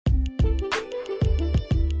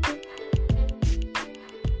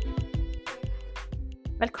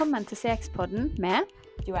Velkommen til CX-podden med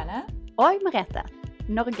Joanne og Merete,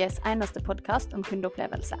 Norges eneste podcast om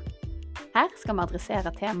kundeopplevelse. Her skal vi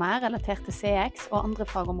adressere temaer relatert til CX og andre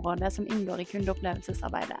fagområder som inngår i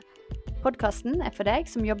kundeopplevelsesarbeidet. Podcasten er for deg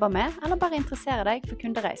som jobber med eller bare interesserer deg for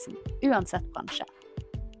kundereisen, uansett bransje.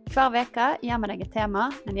 Hver veka gir vi deg et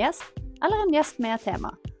tema, en gjest, eller en gjest med et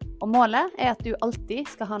tema. Og målet er at du alltid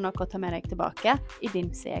skal ha noe å ta med deg tilbake i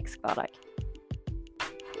din CX-hverdag.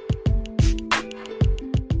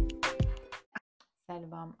 Selv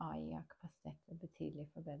om AI har kapasitet og betydelig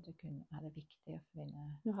forbedret kunden, er det viktig å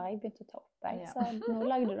finne... Nå har jeg begynt å ta opp, så nå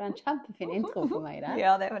lagde du en kjempefin intro for meg der.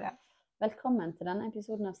 Ja, det var det. Velkommen til denne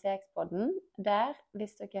episoden av CX-podden, der,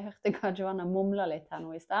 hvis dere hørte hva Joanna mumla litt her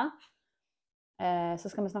nå i sted, så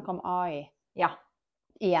skal vi snakke om AI. Ja.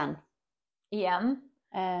 Igjen.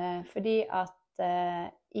 Fordi at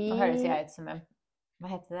Nå høres jeg ut som en... Hva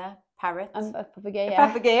heter det? Parrot? En papegøye.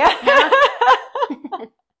 Papegøye?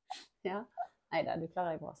 Ja. Neida, du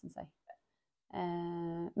klarer deg bra, synes jeg.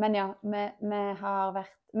 Men ja,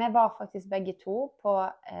 vi var faktisk begge to på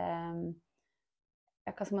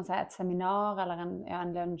hva skal man si, et seminar eller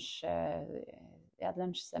et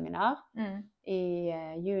lunsjseminar i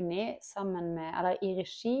juni i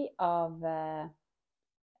regi av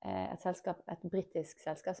et britisk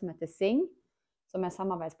selskap som heter Sing, som er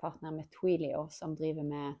samarbeidspartner med Twilio, som driver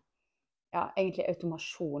med egentlig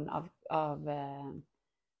automasjon av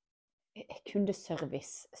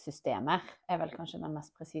kundeservice-systemer, er vel kanskje den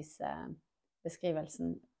mest presise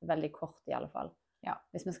beskrivelsen, veldig kort i alle fall. Ja.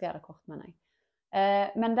 Hvis vi skal gjøre det kort, mener jeg.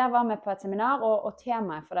 Men der var vi på et seminar, og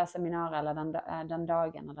temaet for det seminaret, eller den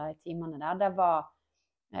dagen eller de timene der, det var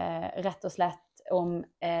rett og slett om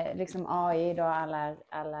liksom AI da,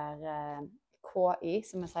 eller KI,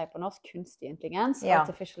 som vi sier på norsk, kunstig intelligens,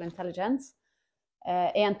 artificial intelligence,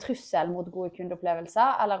 er en trussel mot gode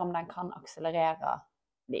kundeopplevelser, eller om den kan akselerere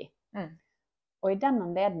de. Og i den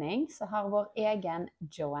anledning så har vår egen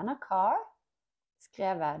Joanna Carr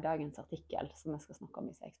skrevet dagens artikkel, som jeg skal snakke om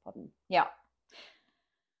i CX-podden. Ja.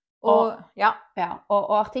 Og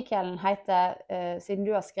artikkelen heter, siden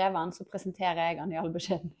du har skrevet den, så presenterer jeg den i all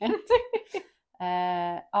beskjedenhet.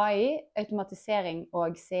 AI, automatisering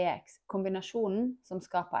og CX, kombinasjonen som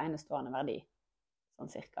skaper enestående verdi, sånn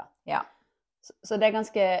cirka. Ja. Så det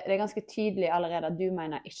er ganske tydelig allerede at du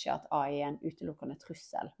mener ikke at AI er en utelukkende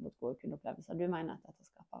trussel mot gode kundeopplevelser. Du mener at dette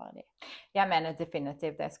skaper verdi. Jeg mener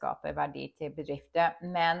definitivt det skaper verdi til bedrifter,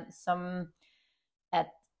 men som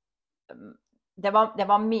det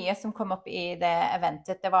var mye som kom opp i det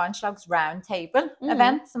eventet. Det var en slags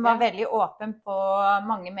roundtable-event som var veldig åpen på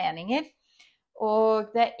mange meninger.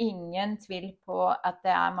 Og det er ingen tvil på at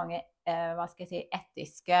det er mange,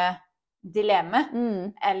 etiske dilemma,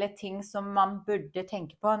 eller ting som man burde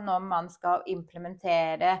tenke på når man skal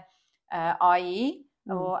implementere AI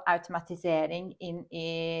og automatisering inn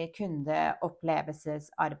i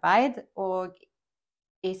kundeopplevelsesarbeid. Og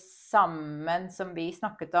i sammen som vi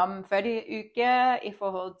snakket om forrige uke i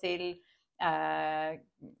forhold til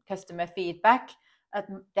customer feedback, at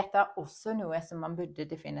dette er også noe som man burde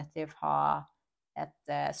definitivt ha et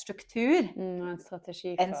struktur, en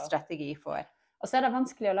strategi for. Og så er det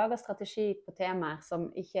vanskelig å lage strategi på temaer som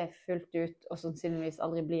ikke er fullt ut, og sannsynligvis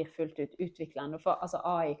aldri blir fullt ut utviklende. For altså,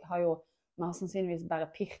 AI har sannsynligvis bare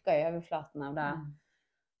pirket i overflaten av det.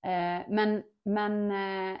 Men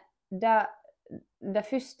det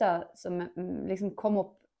første som liksom kom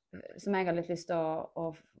opp, som jeg har litt lyst til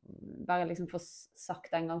å bare liksom få sagt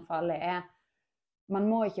en gang for alle, er man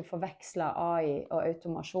må ikke forveksle AI og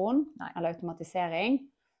automasjon, eller automatisering.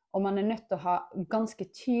 Og man er nødt til å ha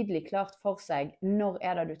ganske tydelig klart for seg når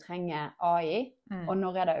er det du trenger AI, og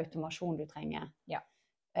når er det automasjon du trenger. Ja.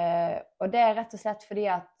 Og det er rett og slett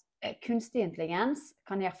fordi at kunstig intelligens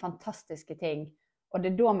kan gjøre fantastiske ting, og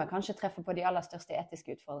det er da vi kanskje treffer på de aller største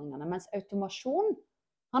etiske utfordringene. Mens automasjon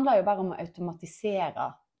handler jo bare om å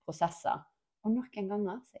automatisere prosesser. Og noen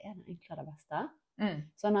ganger så er det egentlig det beste.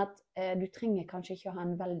 Sånn at du trenger kanskje ikke å ha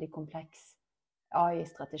en veldig kompleks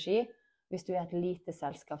AI-strategi, hvis du er et lite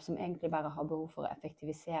selskap som egentlig bare har behov for å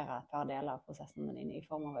effektivisere et par deler av prosessene dine i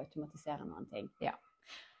form av å automatisere noen ting. Ja.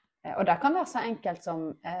 Og det kan være så enkelt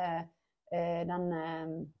som den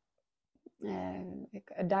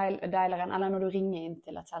dialeren, eller når du ringer inn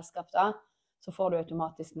til et selskap da, så får du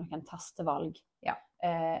automatisk noen tastevalg. Ja.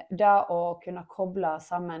 Da å kunne koble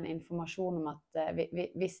sammen informasjon om at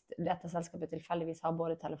hvis dette selskapet tilfeldigvis har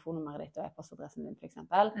både telefonnummeret ditt og e-postadressen din for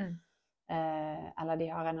eksempel, eller de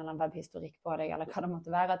har en eller annen webhistorikk på deg, eller hva det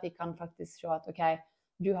måtte være, at de kan faktisk se at, ok,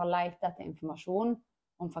 du har lett etter informasjon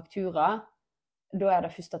om faktura, da er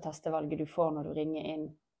det første tastevalget du får når du ringer inn,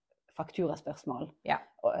 fakturaspørsmål. Ja.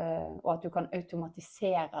 Og at du kan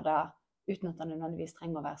automatisere det uten at den nødvendigvis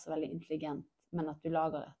trenger å være så veldig intelligent, men at du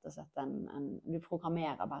lager rett og slett du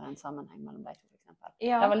programmerer bare en sammenheng mellom de to, for eksempel.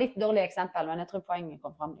 Ja. Det var litt dårlig eksempel, men jeg tror poenget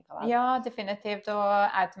kom frem likevel. Ja, definitivt. Og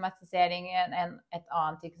automatisering, et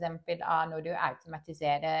annet eksempel når du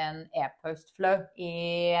automatiserer en e-postflow i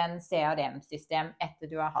en CRM-system etter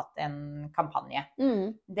du har hatt en kampanje.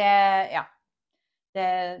 Det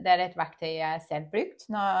er et verktøy jeg selv brukt.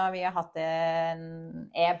 Når vi har hatt en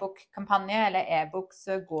e-bok-kampanje eller e-bok,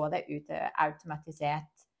 så går det ut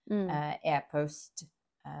automatisert e-post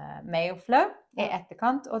mailflow i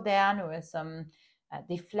etterkant, og det er noe som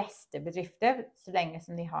de fleste bedrifter, så lenge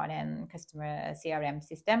som de har en customer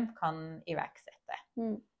CRM-system, kan iverksette.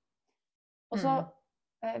 Og så,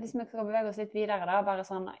 hvis vi skal bevege oss litt videre da, bare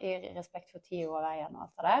sånn i respekt for tid og veien og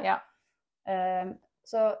alt det der,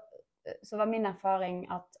 så var min erfaring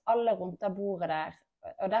at alle rundt det bordet der,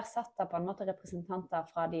 og der satt det på en måte representanter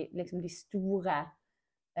fra de store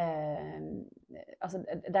altså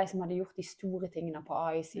de som hadde gjort de store tingene på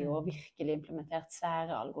AI-siden og virkelig implementert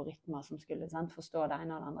svære algoritmer som skulle forstå det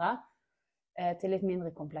ene og det andre, til litt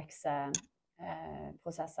mindre komplekse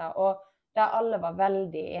prosesser. Og det alle var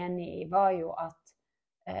veldig enige i var jo at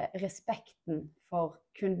respekten for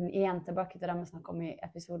kunden, igjen tilbake til det vi snakket om i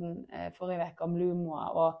episoden forrige uke om Lumoa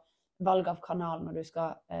og valg av kanal når du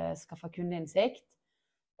skal skaffe kundeinnsikt.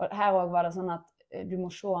 Og her også var det sånn at du må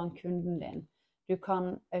se an kunden din. Du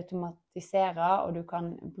kan automatisere, og du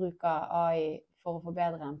kan bruke AI for å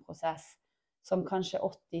forbedre en prosess som kanskje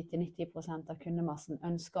 80-90% av kundemassen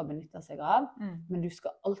ønsker å benytte seg av, men du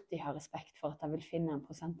skal alltid ha respekt for at det vil finnes en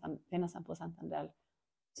prosentandel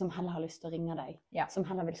som heller har lyst til å ringe deg, som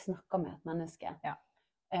heller vil snakke med et menneske.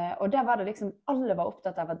 Og der var det liksom, alle var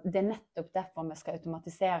opptatt av at det er nettopp derfor vi skal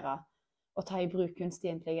automatisere og ta i bruk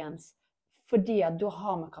kunstig intelligens, fordi at da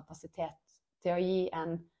har vi kapasitet til å gi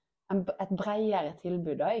et bredere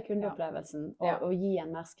tilbud i kundeopplevelsen, og gi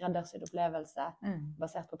en mer skreddersydd opplevelse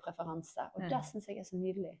basert på preferanse. Og det synes jeg er så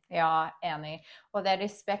nydelig. Ja, enig. Og det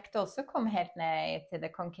respekt også kom helt ned til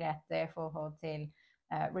det konkrete i forhold til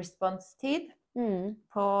responstid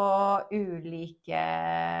på ulike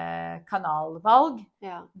kanalvalg.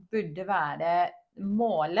 Burde være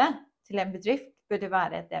målet til en bedrift, burde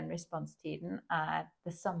være at den responstiden er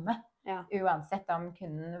det samme. Uansett om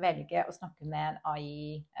kunden velger å snakke med en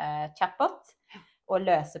AI-chatbot og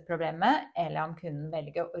løse problemet, eller om kunden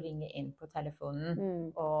velger å ringe inn på telefonen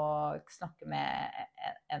og snakke med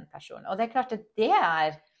en person. Og det er klart at det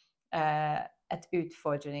er et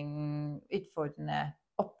utfordrende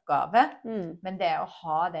oppgave, men det å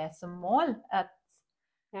ha det som mål, at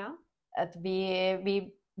vi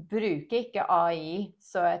bruker ikke AI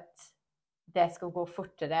så at det skal gå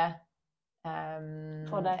fortere,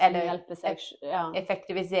 eller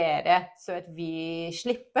effektivisere så at vi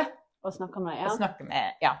slipper å snakke med,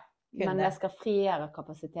 kunder. Men det skal frigjøre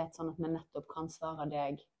kapasitet sånn at vi nettopp kan svare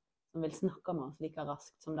deg som vil snakke med oss like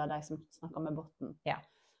raskt som det er de som snakker med botten.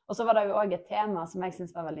 Og så var det jo også et tema som jeg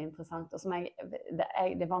synes var veldig interessant, og som det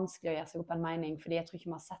er vanskelig å gjøre seg opp en mening, fordi jeg tror ikke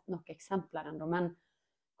vi har sett nok eksempler enda, men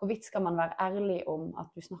hvorvidt skal man være ærlig om at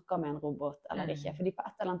du snakker med en robot eller ikke? Fordi på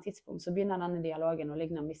et eller annet tidspunkt så begynner denne dialogen å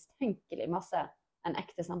ligne mistenkelig masse en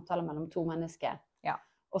ekte samtale mellom to mennesker.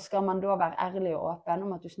 Og skal man da være ærlig og åpen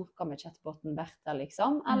om at du snakker med chatboten Bertha,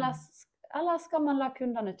 liksom? Eller skal man la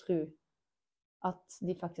kundene tro at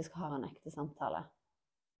de faktisk har en ekte samtale?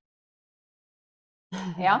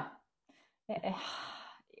 Har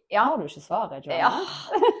du ikke svaret, Joanne?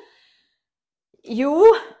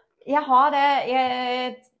 Jo, jeg har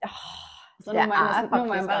det. Så nå må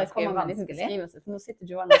jeg bare komme med en liten beskrivelse, for nå sitter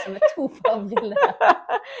Joanne som med 2 par briller.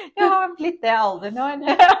 Jeg har blitt det alder nå.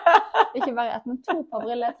 Ikke bare ett, men 2 par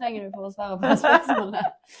briller trenger du for å svare på spørsmålet.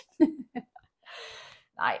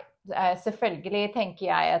 Nei, selvfølgelig tenker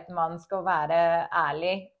jeg at man skal være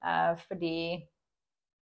ærlig, fordi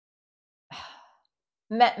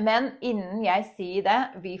men innen jeg sier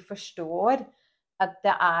det, vi forstår at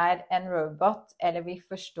det er en robot, eller vi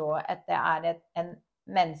forstår at det er en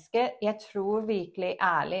menneske. Jeg tror virkelig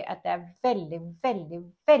ærlig at det er veldig, veldig,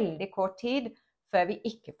 veldig kort tid før vi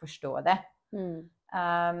ikke forstår det.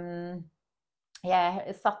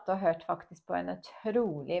 Jeg satt og hørte faktisk på en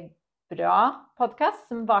utrolig bra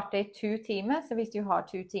podcast som varte i 2 timer, så hvis du har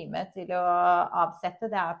 2 timer til å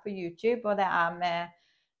avsette, det er på YouTube, og det er med,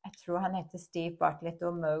 jeg tror han heter Steve Bartlett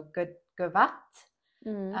og Mo Gavatt.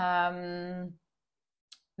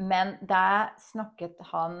 Men der snakket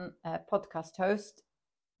han, podcast-host,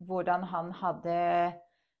 hvordan han hadde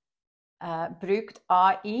brukt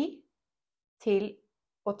AI til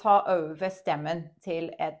å ta over stemmen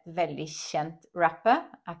til et veldig kjent rapper,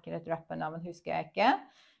 ikke et rappernavn husker jeg ikke,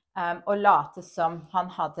 og late som han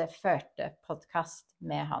hadde ført podcast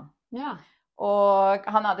med han. Ja. Og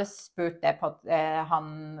han hadde spurt det på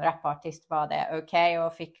han rappartist var det ok,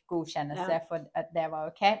 og fikk godkjennelse for at det var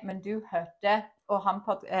ok, men du hørte, og han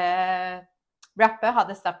rapper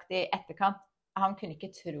hadde sagt i etterkant, han kunne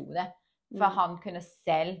ikke tro det, for han kunne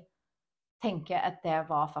selv tenke at det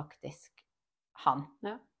var faktisk han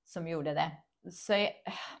som gjorde det. Så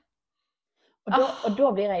og da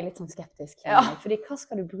blir jeg litt sånn skeptisk, fordi hva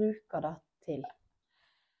skal du bruke det til?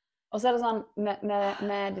 Og så det sånn,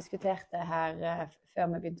 vi diskuterte her før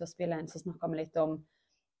vi begynte å spille inn, så snakket vi litt om,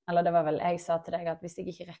 eller det var vel jeg sa til deg, at hvis jeg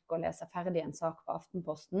ikke rekker å lese ferdig en sak på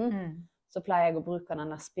Aftenposten, så pleier jeg å bruke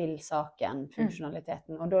denne spillsaken,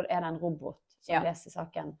 funksjonaliteten, og da det en robot som leser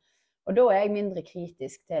saken. Og da jeg mindre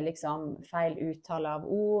kritisk til liksom feil uttale av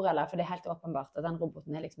ord, eller, for det helt åpenbart at den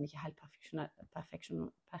roboten liksom ikke helt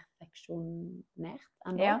perfeksjonert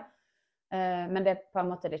enda. Men det på en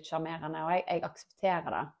måte litt charmerende, og jeg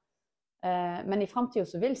aksepterer det. Men i fremtiden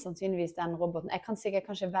så vil sannsynligvis den roboten, jeg kan sikkert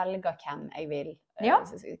kanskje velge hvem jeg vil,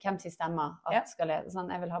 hvem sin stemme at skal lese.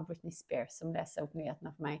 Sånn, jeg vil ha Britney Spears som leser opp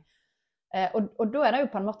nyhetene for meg. Og da det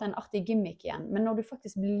jo på en måte en artig gimmick igjen, men når du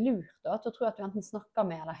faktisk blir lurt da, til å tro at du enten snakker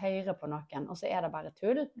med eller hører på noen, og så det bare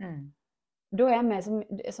tull, da vi,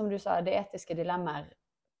 som du sa, det etiske dilemmaer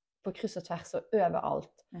på kryss og tvers og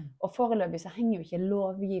overalt. Og foreløpig så henger jo ikke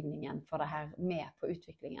lovgivningen for det her med på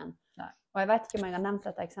utviklingen. Og jeg vet ikke om jeg har nevnt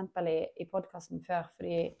dette eksempel i podcasten før,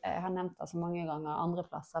 fordi jeg har nevnt det så mange ganger andre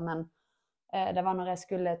plasser, men det var når jeg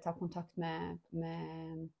skulle ta kontakt med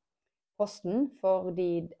posten,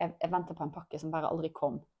 fordi jeg ventet på en pakke som bare aldri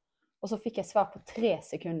kom. Og så fikk jeg svar på 3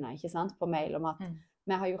 sekunder, ikke sant, på mail om at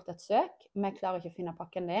vi har gjort et søk, vi klarer ikke å finne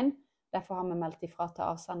pakken din, derfor har vi meldt ifra til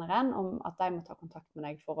avsenderen om at de må ta kontakt med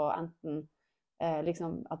deg for å enten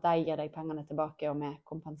liksom, at de gir deg pengene tilbake og vi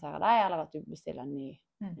kompenserer deg, eller at du bestiller en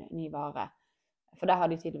ny vare. For det har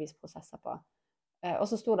de tydeligvis prosesser på. Og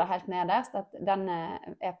så stod det helt nederst at denne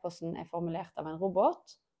e-posten formulert av en robot,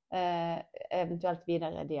 eventuelt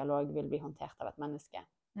videre dialog vil bli håndtert av et menneske.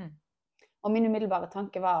 Og min umiddelbare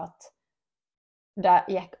tanke var at det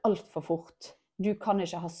gikk alt for fort. Du kan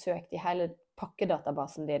ikke ha søkt i hele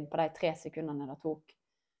pakkedatabasen din på de 3 sekundene det tok,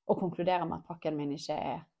 og konkludere med at pakken min ikke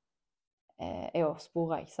å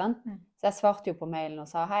spore, ikke sant? Så jeg svarte jo på mailen og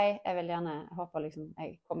sa, hei, jeg vil gjerne, håper liksom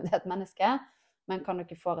jeg kommer til et menneske, men kan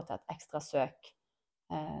dere foreta et ekstra søk,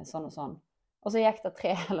 sånn og sånn. Og så gikk det 3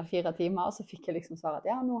 eller 4 timer, og så fikk jeg liksom svar at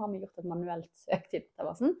ja, nå har vi gjort et manuelt søk til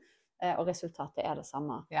databasen, og resultatet det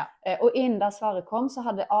samme. Og innen da svaret kom, så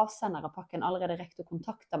hadde avsender av pakken allerede rekt å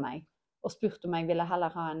kontakte meg, og spurt om jeg ville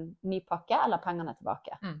heller ha en ny pakke, eller pengene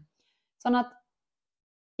tilbake. Sånn at,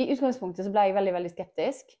 i utgangspunktet så ble jeg veldig, veldig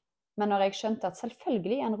skeptisk, men når jeg skjønte at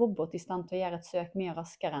selvfølgelig en robot i stand til å gjøre et søk mye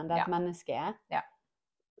raskere enn det et menneske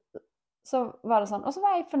så var det sånn. Og så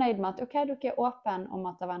var jeg fornøyd med at ok, dere åpen om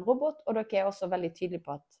at det var en robot, og dere også veldig tydelige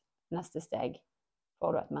på at neste steg får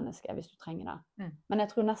du et menneske hvis du trenger det. Men jeg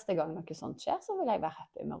tror neste gang noe sånt skjer, så vil jeg være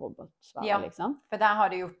happy med robotsvaret, liksom. For der har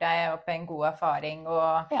du gjort deg opp en god erfaring,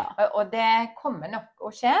 og det kommer nok å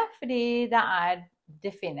skje, fordi det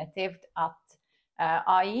definitivt at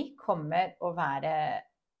AI kommer å være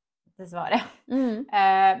dessverre,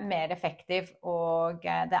 mer effektiv, og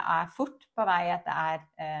det fort på vei at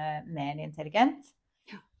det mer intelligent.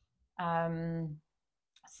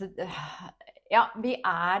 Så ja, vi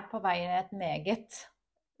på vei i et meget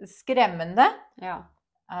skremmende.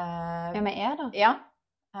 Men det. Ja.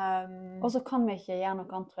 Og så kan vi ikke gjøre noe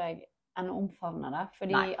annet, tror jeg, enn å omfavne det,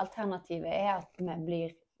 fordi alternativet at vi blir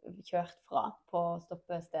kjørt fra på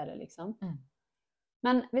stoppestedet, liksom.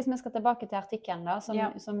 Men hvis vi skal tilbake til artikkelen da,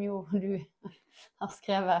 som jo du har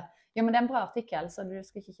skrevet, jo, men det en bra artikkel, så du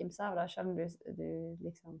skal ikke kimse av det, selv om du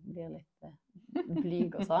liksom blir litt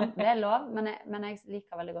blyg og sånn. Det lov, men jeg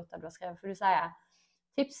liker veldig godt det du har skrevet, for du sier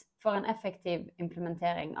tips for en effektiv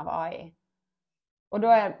implementering av AI. Og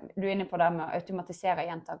da du inne på det med å automatisere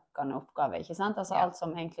gjentakende oppgaver, ikke sant? Altså alt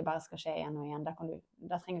som egentlig bare skal skje igjen og igjen, da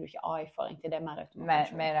trenger du ikke AI for egentlig, det mer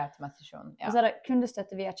automatisjon. Mer automatisjon, Og så det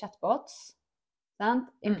kundestøtte via chatbots.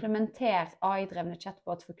 Implementer AI-drevne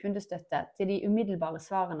chatbot for kundestøtte til de umiddelbare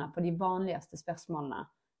svarene på de vanligste spørsmålene.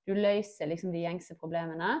 Du løser liksom de gjengse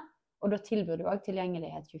problemene, og da tilbyr du også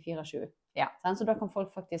tilgjengelighet 24/7. Så da kan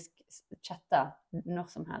folk faktisk chatte når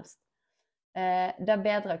som helst. Det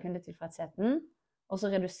bedrer kundetilfredsheten, og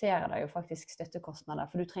så reduserer det jo faktisk støttekostnader,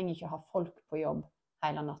 for du trenger ikke ha folk på jobb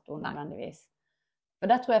hele natten nødvendigvis.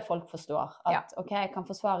 For det tror jeg folk forstår, at ok, jeg kan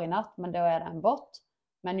få svar i natt, men da det en bot,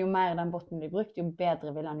 Men jo mer den botten blir brukt, jo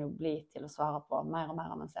bedre vil den jo bli til å svare på mer og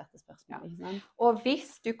mer avanserte spørsmål. Ikke sant? Og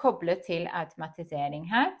hvis du kobler til automatisering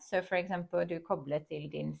her, så for eksempel du kobler til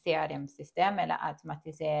din CRM-system eller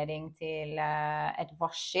automatisering til et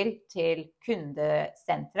varsel til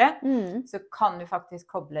kundesenteret, så kan du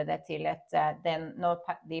faktisk koble det til når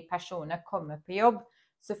de personer kommer på jobb,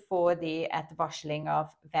 så får de et varsling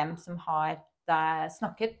av hvem som har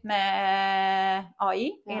snakket med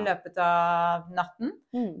AI i løpet av natten,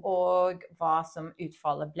 og hva som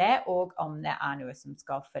utfallet ble, og om det noe som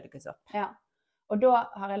skal følges opp. Ja, og da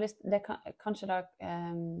har jeg lyst,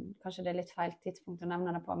 kanskje det litt feil tidspunkt å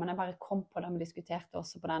nevne det på, men jeg bare kom på det vi diskuterte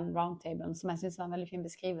også på den roundtablen, som jeg synes var en veldig fin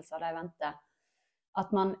beskrivelse av det eventet. At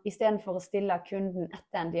man, i stedet for å stille kunden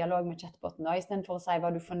etter en dialog med chatboten, i stedet for å si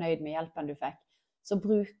var du fornøyd med hjelpen du fikk, så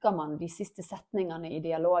bruker man de siste setningene i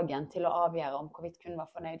dialogen til å avgjøre om hvorvidt kunden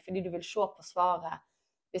var fornøyd. Fordi du vil se på svaret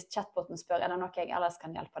hvis chatboten spør, det noe jeg ellers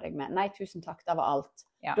kan hjelpe deg med? Nei, tusen takk, det var alt.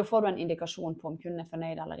 Ja. Da får du en indikasjon på om kunden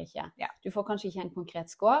fornøyd eller ikke. Ja. Du får kanskje ikke en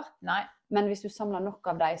konkret score, men hvis du samler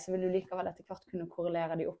nok av deg, så vil du likevel etter hvert kunne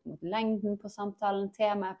korrelere de opp mot lengden på samtalen,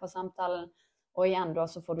 temaet på samtalen, og igjen da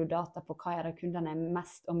så får du data på hva det kundene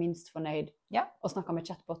mest og minst fornøyd å snakke med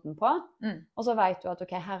chatboten på. Og så vet du at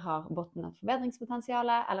ok, her har boten et forbedringspotensial,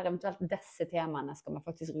 eller eventuelt disse temaene skal man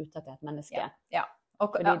faktisk rute til et menneske. Ja.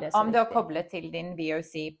 Og om du har koblet til din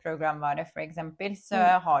VOC-programvare for eksempel, så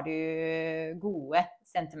har du gode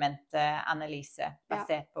sentimentanalyser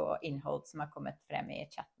basert på innhold som har kommet frem i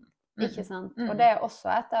chatten. Ikke sant? Og det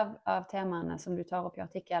også et av temaene som du tar opp i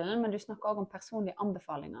artikkelen, men du snakker også om personlige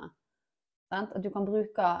anbefalinger. At du kan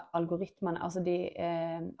bruke algoritmene, altså de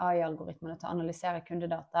AI-algoritmene til å analysere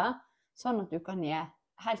kundedata, sånn at du kan gi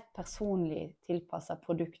helt personlig tilpasset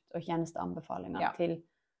produkt- og tjenesteanbefalinger til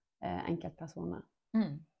enkeltpersoner.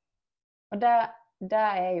 Og det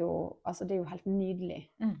jo, altså det jo helt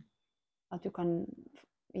nydelig at du kan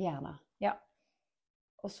gjøre det. Ja.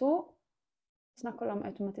 Og så snakker du om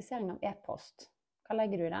automatisering av e-post. Hva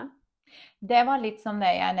legger du i det? Det var litt som det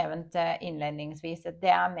jeg nevnte innledningsvis, at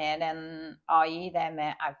det mer en AI, det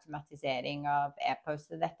mer automatisering av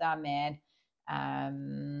e-post. Dette mer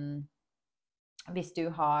hvis du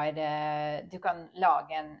har, du kan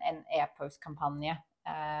lage en e-postkampanje,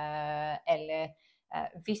 eller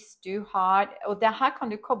hvis du har, og det her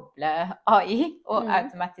kan du koble AI og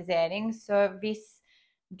automatisering, så hvis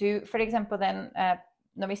du, for eksempel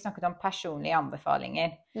når vi snakket om personlige anbefalinger,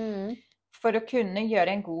 for å kunne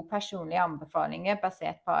gjøre en god personlig anbefaling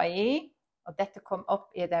basert på AI, og dette kom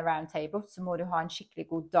opp i det roundtable, så må du ha en skikkelig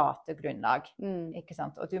god datagrunnlag, ikke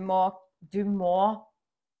sant? Og du må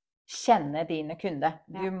kjenne dine kunder.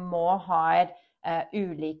 Du må ha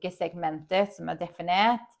ulike segmenter som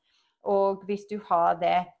definert, og hvis du har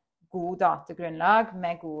det god datagrunnlag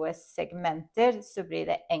med gode segmenter, så blir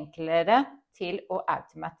det enklere til å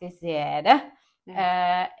automatisere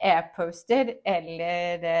e-poster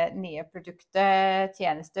eller nye produkter,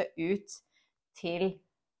 tjenester ut til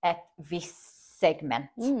et visst segment.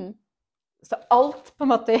 Så alt på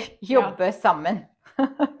en måte jobber sammen.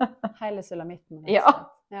 Hele sulamitten. Ja.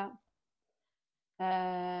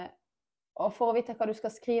 Og for å vite hva du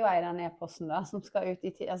skal skrive i den e-posten da, som skal ut i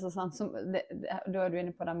tid, altså sånn, da du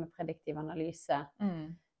inne på det med prediktiv analyse.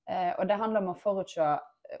 Og det handler om å forutse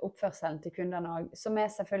oppførselen til kundene også, som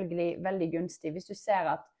selvfølgelig veldig gunstig. Hvis du ser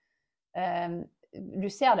at, vi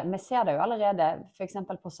ser det jo allerede, for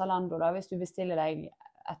eksempel på Zalando da, hvis du bestiller deg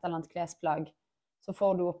et eller annet klesplagg, så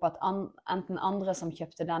får du opp at enten andre som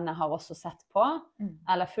kjøpte denne har også sett på,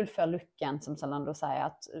 eller fullfør looken, som Zalando sier,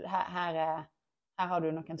 at her har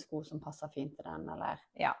du noen sko som passer fint til den, eller,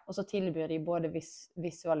 og så tilbyr de både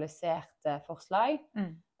visualiserte forslag,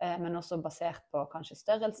 men også basert på kanskje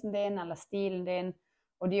størrelsen din, eller stilen din,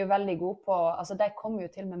 og de jo veldig gode på, altså de kommer jo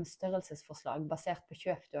til med størrelsesforslag basert på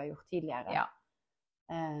kjøp du har gjort tidligere. Ja.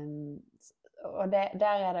 Og der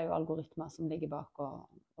det jo algoritmer som ligger bak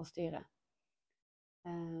og styrer.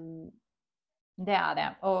 Det det.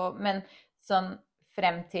 Men sånn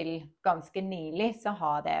frem til ganske nylig så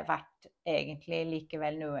har det vært egentlig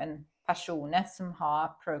likevel noen personer som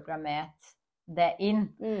har programmert det inn.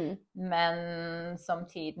 Men som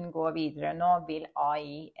tiden går videre nå, vil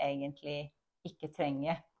AI egentlig ikke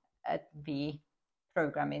trenge at vi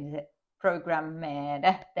programmere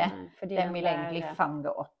det. Den vil egentlig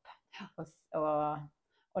fange opp.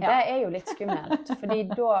 Og det jo litt skummelt, fordi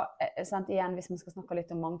da, sant, igjen, hvis vi skal snakke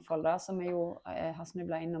litt om mangfold da, som vi jo har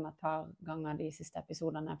snublet innom et par ganger de siste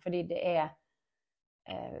episodene, fordi det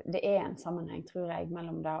en sammenheng, tror jeg,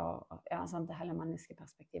 mellom det og sant, det hele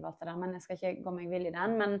menneskeperspektivet, alt det der, men jeg skal ikke gå meg vill i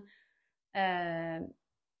den, men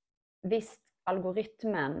hvis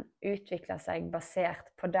algoritmen utvikler seg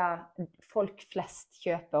basert på det folk flest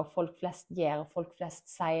kjøper, og folk flest gjør, og folk flest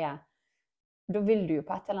sier, da vil du jo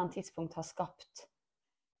på et eller annet tidspunkt ha skapt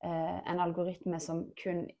en algoritme som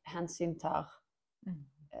kun hensyntar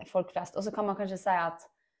folk flest. Og så kan man kanskje si at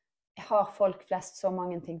har folk flest så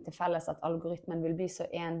mange ting til felles at algoritmen vil bli så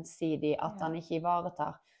ensidig at den ikke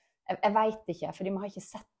ivaretar? Jeg vet ikke, fordi vi har ikke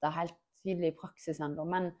sett det helt tydelig i praksis ennå,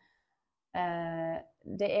 men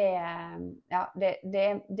det er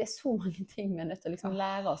så mange ting vi er nødt til å liksom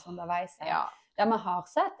lære oss underveis. Ja. Det vi har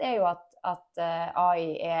sett er jo at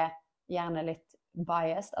AI er gjerne litt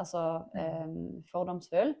biased, altså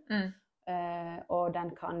fordomsfull, og den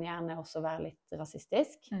kan gjerne også være litt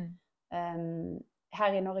rasistisk.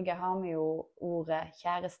 Her i Norge har vi jo ordet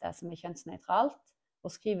kjæreste som er kjønnsnøytralt, og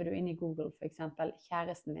skriver du inn i Google for eksempel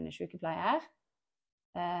kjæresten min er sykepleier,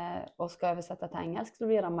 og skal oversette til engelsk, så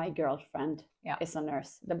blir det my girlfriend is a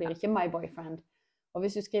nurse. Det blir ikke my boyfriend. Og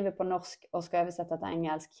hvis du skriver på norsk og skal oversette til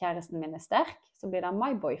engelsk kjæresten min er sterk, så blir det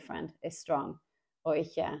my boyfriend is strong, og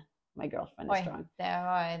ikke my girlfriend is strong.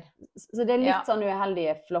 Så det er litt sånn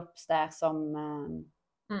uheldige flops der som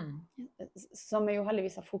vi jo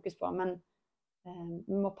heldigvis har fokus på, men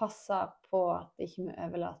vi må passe på at vi ikke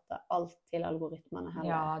overlater alt til algoritmene heller.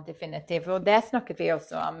 Ja, definitivt. Og det snakket vi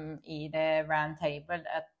også om i det round table,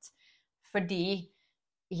 at fordi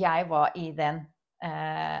jeg var i den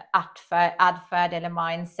adferd eller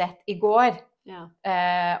mindset i går,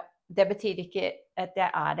 det betyr ikke at jeg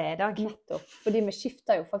er det i dag. Nettopp. Fordi vi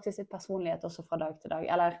skifter jo faktisk litt personlighet også fra dag til dag.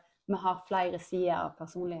 Eller vi har flere sider av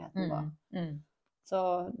personligheten vår. Så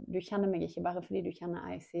du kjenner meg ikke bare fordi du kjenner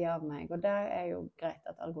en side av meg. Og det er jo greit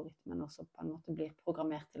at algoritmen også på en måte blir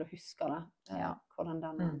programmert til å huske det. Hvordan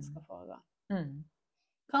den skal foregå.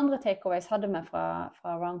 Hva andre takeaways hadde vi fra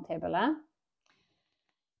roundtablet?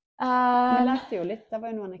 Vi lærte jo litt, det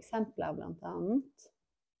var jo noen eksempler blant annet.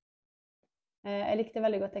 Jeg likte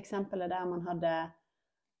veldig godt eksempelet der man hadde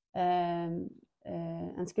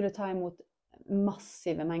en skulle ta imot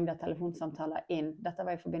massive mengder telefonsamtaler inn. Dette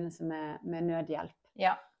var i forbindelse med nødhjelp.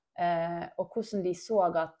 Og hvordan de så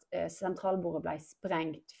at sentralbordet ble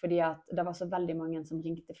sprengt fordi at det var så veldig mange som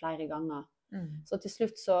ringte flere ganger. Så til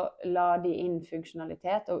slutt så la de inn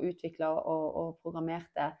funksjonalitet og utviklet og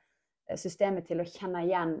programmerte systemet til å kjenne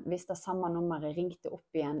igjen hvis det samme nummeret ringte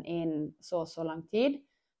opp igjen innen så og så lang tid.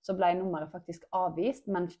 Så ble nummeret faktisk avvist,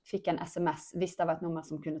 men fikk en SMS hvis det var et nummer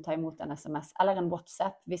som kunne ta imot en SMS, eller en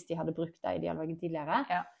WhatsApp hvis de hadde brukt det i dialogen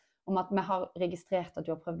tidligere, om at vi har registrert at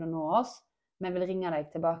du har prøvd å nå oss, vi vil ringe deg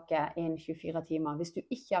tilbake innen 24 timer. Hvis du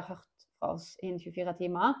ikke har hørt fra oss innen 24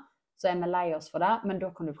 timer, så er vi lei oss for det, men da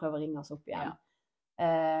kan du prøve å ringe oss opp igjen.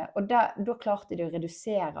 Og da klarte de å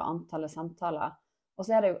redusere antallet samtaler. Og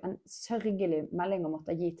så er det jo en sørgelig melding å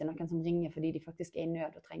måtte gi til noen som ringer fordi de faktisk er i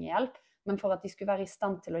nød og trenger hjelp. Men for at de skulle være i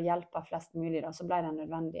stand til å hjelpe flest mulig, da, så ble det en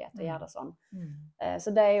nødvendighet å gjøre det sånn.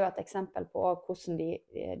 Så det er jo et eksempel på hvordan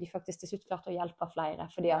de faktisk til slutt klarte å hjelpe flere,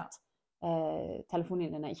 fordi at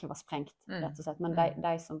telefonlinjene ikke var sprengt, rett og slett. Men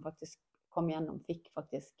de som faktisk kom gjennom, fikk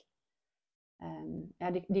faktisk...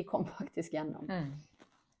 de kom faktisk gjennom.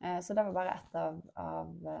 Så det var bare ett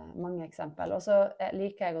av mange eksempel. Og så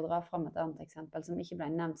liker jeg å dra fram et annet eksempel som ikke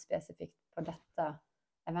ble nevnt spesifikt på dette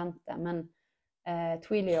eventet, men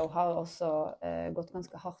Twilio har også gått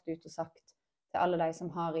ganske hardt ut og sagt til alle de som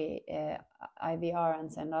har i IVR-en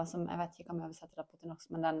sin, da, som jeg vet ikke om jeg oversetter det på til norsk,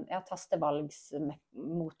 men den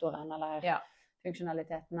tastevalgsmotoren eller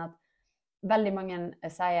funksjonaliteten, at veldig mange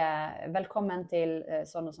sier velkommen til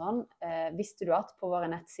sånn og sånn. Visste du at på våre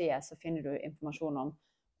nettsider så finner du informasjon om,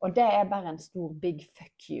 og det er bare en stor big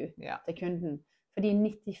fuck you til kunden, fordi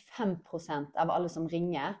 95% av alle som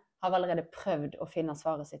ringer har allerede prøvd å finne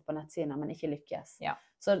svaret sitt på nettsiden, men ikke lykkes.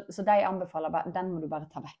 Så de anbefaler bare, den må du bare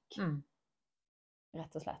ta vekk.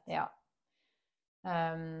 Rett og slett.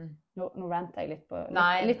 Nå ranter jeg litt på,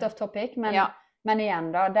 litt off topic, men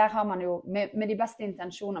igjen da, der har man jo, med de beste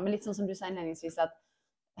intensjoner, men litt sånn som du sa innledningsvis, at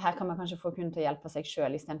her kan man kanskje få kunden til å hjelpe seg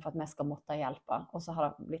selv, i stedet for at vi skal måtte hjelpe, og så har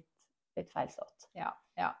det blitt litt feilslått.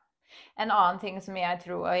 En annen ting som jeg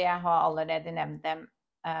tror, og jeg har allerede nevnt dem,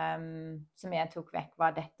 som jeg tok vekk,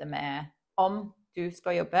 var dette med om du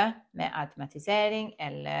skal jobbe med automatisering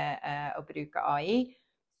eller å bruke AI,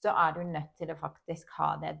 så er du nødt til å faktisk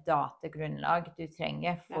ha det datagrunnlag du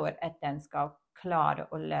trenger for at den skal klare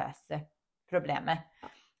å løse problemet.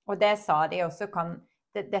 Og det sa de også,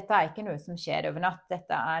 dette er ikke noe som skjer over natt,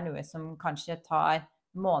 dette er noe som kanskje tar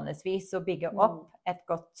månedsvis å bygge opp et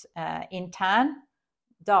godt intern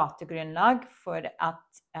datagrunnlag for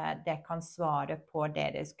at det kan svare på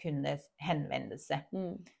deres kundes henvendelse.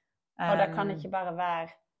 Og det kan ikke bare være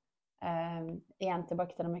igjen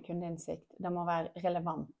tilbake til det med kundeinnsikt, det må være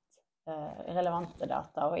relevante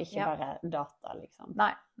data, og ikke bare data, liksom.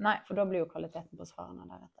 Nei. For da blir jo kvaliteten på svarene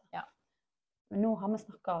deretter. Ja. Men nå har vi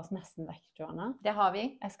snakket oss nesten vekk, Joanne. Det har vi.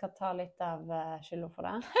 Jeg skal ta litt av skylden for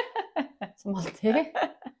det, som alltid.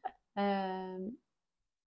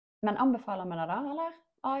 Men anbefaler vi det da, eller?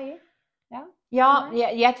 AI? Ja,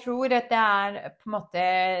 jeg tror at det på en måte,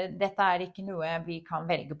 dette ikke noe vi kan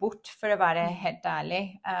velge bort, for å være helt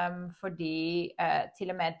ærlig. Fordi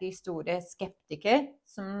til og med de store skeptikere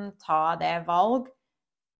som tar det valg,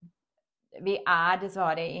 vi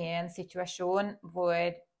dessverre i en situasjon hvor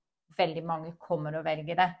veldig mange kommer og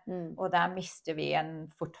velger det. Og der mister vi en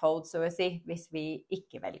foothold, så å si, hvis vi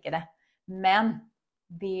ikke velger det. Men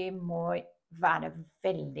vi må være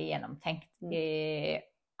veldig gjennomtenkt i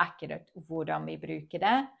akkurat hvordan vi bruker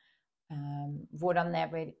det, hvordan det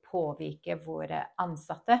vil påvirke våre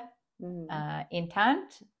ansatte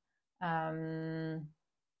internt.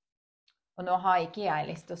 Og nå har ikke jeg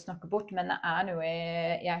lyst til å snakke bort, men det noe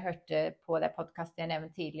jeg hørte på det podcastet jeg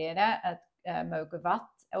nevnte tidligere, at Mogavat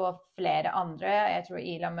og flere andre, jeg tror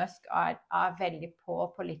Elon Musk veldig på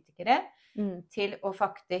politikere til å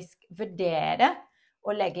faktisk vurdere å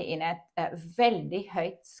legge inn et veldig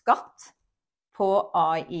høyt skatt på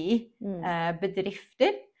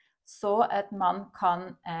AI-bedrifter, så at man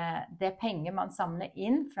kan, det penger man samler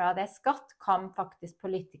inn fra det skatt, kan faktisk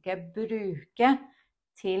politikere bruke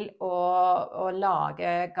til å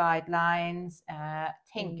lage guidelines,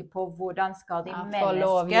 tenke på hvordan skal de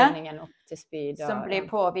mennesker som blir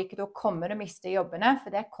påvirket og kommer å miste jobbene, for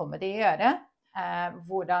det kommer de å gjøre.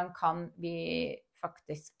 Hvordan kan vi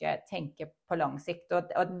faktisk tenke på lang sikt? Og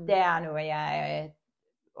det noe jeg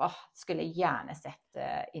skulle gjerne sett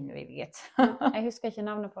innvilget. Jeg husker ikke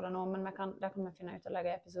navnet på det nå, men det kan vi finne ut og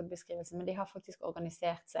legge episodebeskrivelse. Men de har faktisk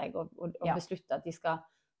organisert seg og besluttet at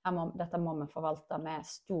dette må vi forvalte med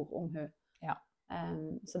stor omhu. Ja.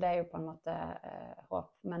 Så det jo på en måte håp.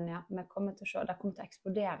 Men ja, vi kommer til å se, det kommer til å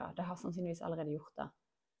eksplodere. Det har sannsynligvis allerede gjort det.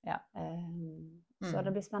 Ja. Så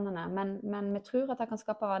det blir spennende. Men vi tror at det kan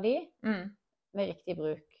skape verdi med riktig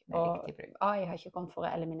bruk. Og AI har ikke kommet for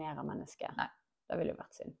å eliminere mennesket. Nei. Det ville jo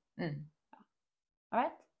vært synd. Ja.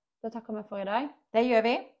 Alright, det takker vi for i dag. Det gjør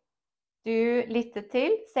vi. Du lytter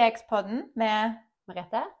til CX-podden med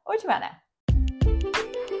Merete og Joanne.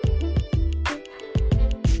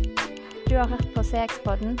 Du har hørt på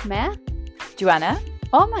CX-podden med Joanne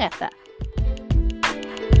og Merete.